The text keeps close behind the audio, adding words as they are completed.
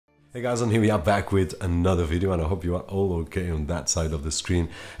Hey guys, and here we are back with another video, and I hope you are all okay on that side of the screen.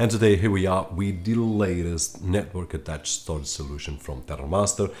 And today here we are with the latest network attached storage solution from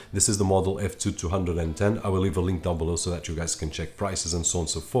Terramaster. This is the model F2-210. I will leave a link down below so that you guys can check prices and so on and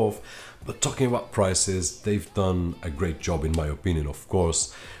so forth. But talking about prices, they've done a great job in my opinion, of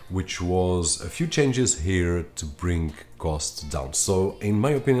course, which was a few changes here to bring costs down. So in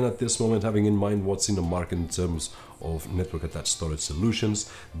my opinion at this moment, having in mind what's in the market in terms of network attached storage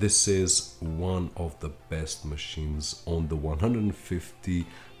solutions, this is one of the best machines on the $150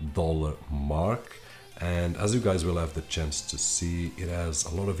 mark. And as you guys will have the chance to see, it has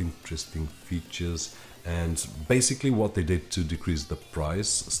a lot of interesting features. And basically what they did to decrease the price,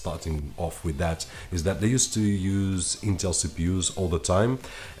 starting off with that, is that they used to use Intel CPUs all the time,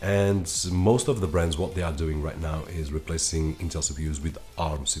 and most of the brands, what they are doing right now is replacing Intel CPUs with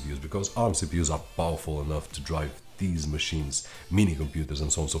ARM CPUs, because ARM CPUs are powerful enough to drive these machines, mini computers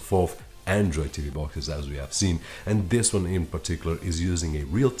and so on and so forth, Android TV boxes as we have seen. And this one in particular is using a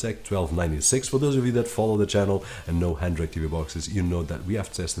Realtek 1296. For those of you that follow the channel and know Android TV boxes, you know that we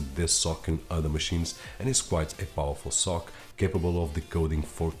have tested this SoC in other machines, and it's quite a powerful SoC, capable of decoding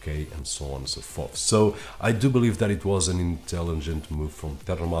 4K and so on and so forth. So I do believe that it was an intelligent move from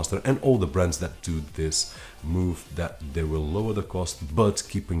Terramaster and all the brands that do this move, that they will lower the cost but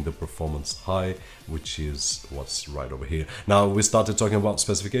keeping the performance high, which is what's right over here. Now we started talking about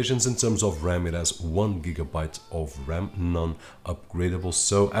specifications. In terms of RAM, it has 1 GB of RAM, non-upgradable.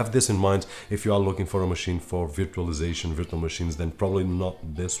 So have this in mind if you are looking for a machine for virtualization, virtual machines, then probably not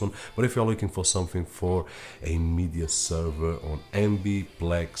this one. But if you're looking for something for a media server on MB,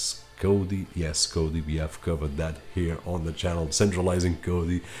 Plex, Kodi, yes, Kodi, we have covered that here on the channel, centralizing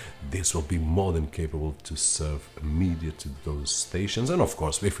Kodi, this will be more than capable to serve media to those stations. And of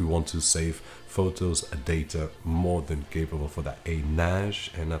course, if we want to save photos, data, more than capable for that. A NAS,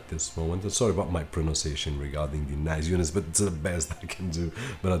 and at this moment, and sorry about my pronunciation regarding the NAS units, but it's the best I can do.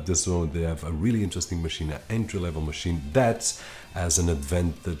 But at this moment, they have a really interesting machine, an entry-level machine that has an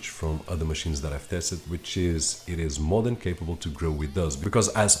advantage from other machines that I've tested, which is it is more than capable to grow with us. Because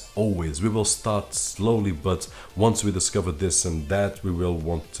as always, we will start slowly, but once we discover this and that, we will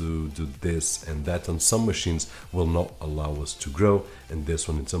want to do this and that, and some machines will not allow us to grow. And this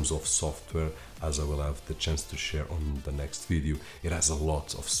one, in terms of software, as I will have the chance to share on the next video, it has a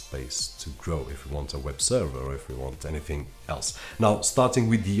lot of space to grow if we want a web server or if we want anything else. Now, starting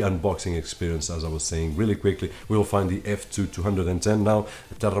with the unboxing experience, as I was saying really quickly, we will find the F2-210. Now,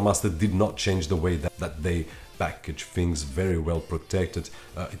 Terramaster did not change the way that they package things, very well protected.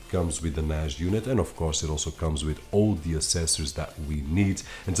 It comes with the NAS unit, and of course it also comes with all the accessories that we need.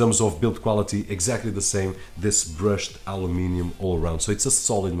 In terms of build quality, exactly the same, this brushed aluminium all around, so it's a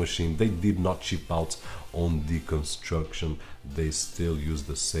solid machine. They did not chip out on the construction, they still use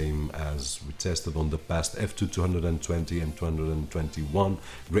the same as we tested on the past F2-220 and 221,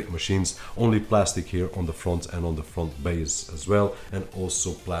 great machines. Only plastic here on the front and on the front base as well, and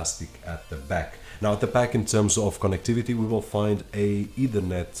also plastic at the back. Now at the back, in terms of connectivity, we will find a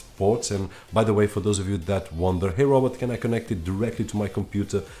Ethernet port. And by the way, for those of you that wonder, hey Robert, can I connect it directly to my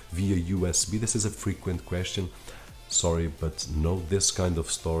computer via USB? This is a frequent question. Sorry, but no, this kind of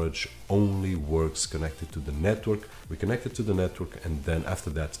storage only works connected to the network. We connect it to the network, and then after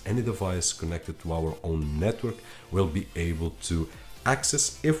that, any device connected to our own network will be able to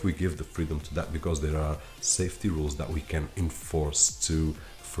access, if we give the freedom to that, because there are safety rules that we can enforce to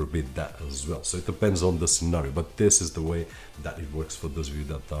forbid that as well. So it depends on the scenario, but this is the way that it works for those of you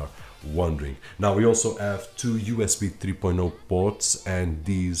that are wondering. Now we also have two USB 3.0 ports, and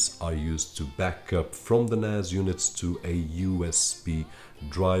these are used to back up from the NAS units to a USB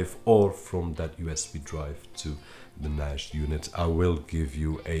drive, or from that USB drive to the NAS unit. I will give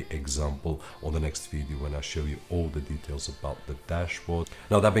you an example on the next video when I show you all the details about the dashboard.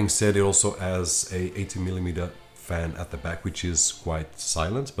 Now that being said, it also has a 80mm fan at the back, which is quite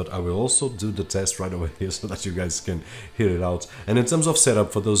silent, but I will also do the test right over here so that you guys can hear it out. And in terms of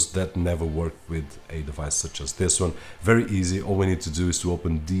setup, for those that never worked with a device such as this one, very easy. All we need to do is to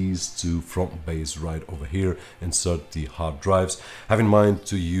open these two front bays right over here, insert the hard drives. Have in mind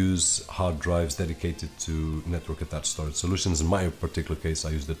to use hard drives dedicated to network attached storage solutions. In my particular case, I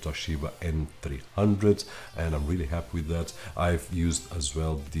use the Toshiba N300, and I'm really happy with that. I've used as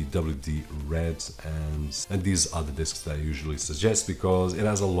well the WD Red, and these are other discs that I usually suggest, because it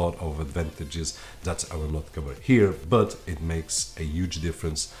has a lot of advantages that I will not cover here, but it makes a huge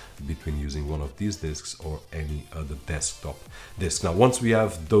difference between using one of these discs or any other desktop disc. Now, once we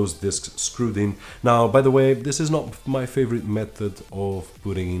have those discs screwed in, now, by the way, this is not my favorite method of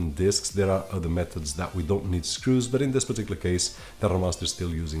putting in discs. There are other methods that we don't need screws, but in this particular case, Terramaster is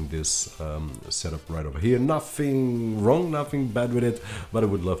still using this setup right over here. Nothing wrong, nothing bad with it, but I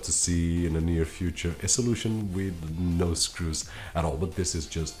would love to see in the near future a solution with no screws at all. But this is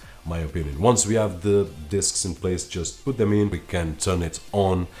just my opinion. Once we have the discs in place, just put them in, we can turn it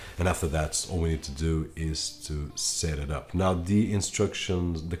on, and after that all we need to do is to set it up. Now, the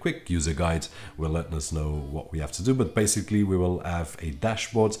instructions, the quick user guide will let us know what we have to do, but basically we will have a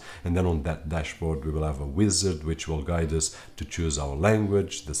dashboard, and then on that dashboard we will have a wizard which will guide us to choose our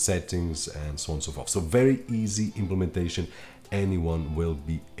language, the settings, and so on and so forth. So very easy implementation. Anyone will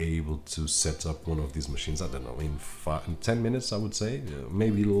be able to set up one of these machines, I don't know, in 10 minutes, I would say,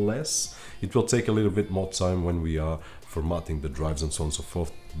 maybe less. It will take a little bit more time when we are formatting the drives and so on and so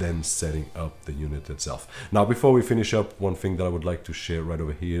forth, then setting up the unit itself. Now, before we finish up, one thing that I would like to share right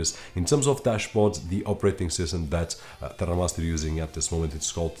over here is, in terms of dashboards, the operating system that Terramaster is using at this moment, it's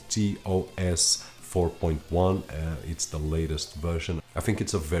called TOS 4.1. It's the latest version. I think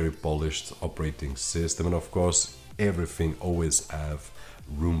it's a very polished operating system, and of course everything always have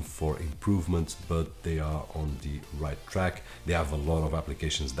room for improvement, but they are on the right track. They have a lot of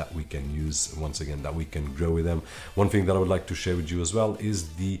applications that we can use, once again, that we can grow with them. One thing that I would like to share with you as well is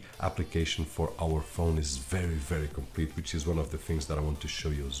the application for our phone is very complete, which is one of the things that I want to show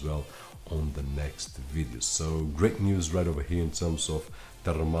you as well on the next video. So great news right over here in terms of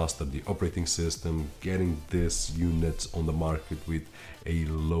Terramaster, the operating system, getting this unit on the market with a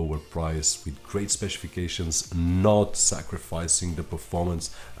lower price, with great specifications, not sacrificing the performance.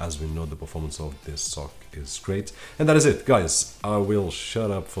 As we know, the performance of this sock is great. And that is it, guys. I will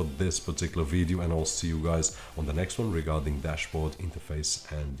shut up for this particular video, and I'll see you guys on the next one regarding dashboard,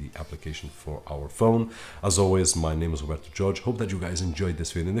 interface, and the application for our phone. As always, my name is Roberto Jorge. Hope that you guys enjoyed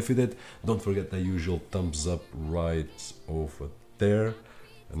this video, and if you did, don't forget the usual thumbs up right over there.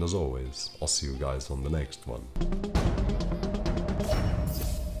 And as always, I'll see you guys on the next one.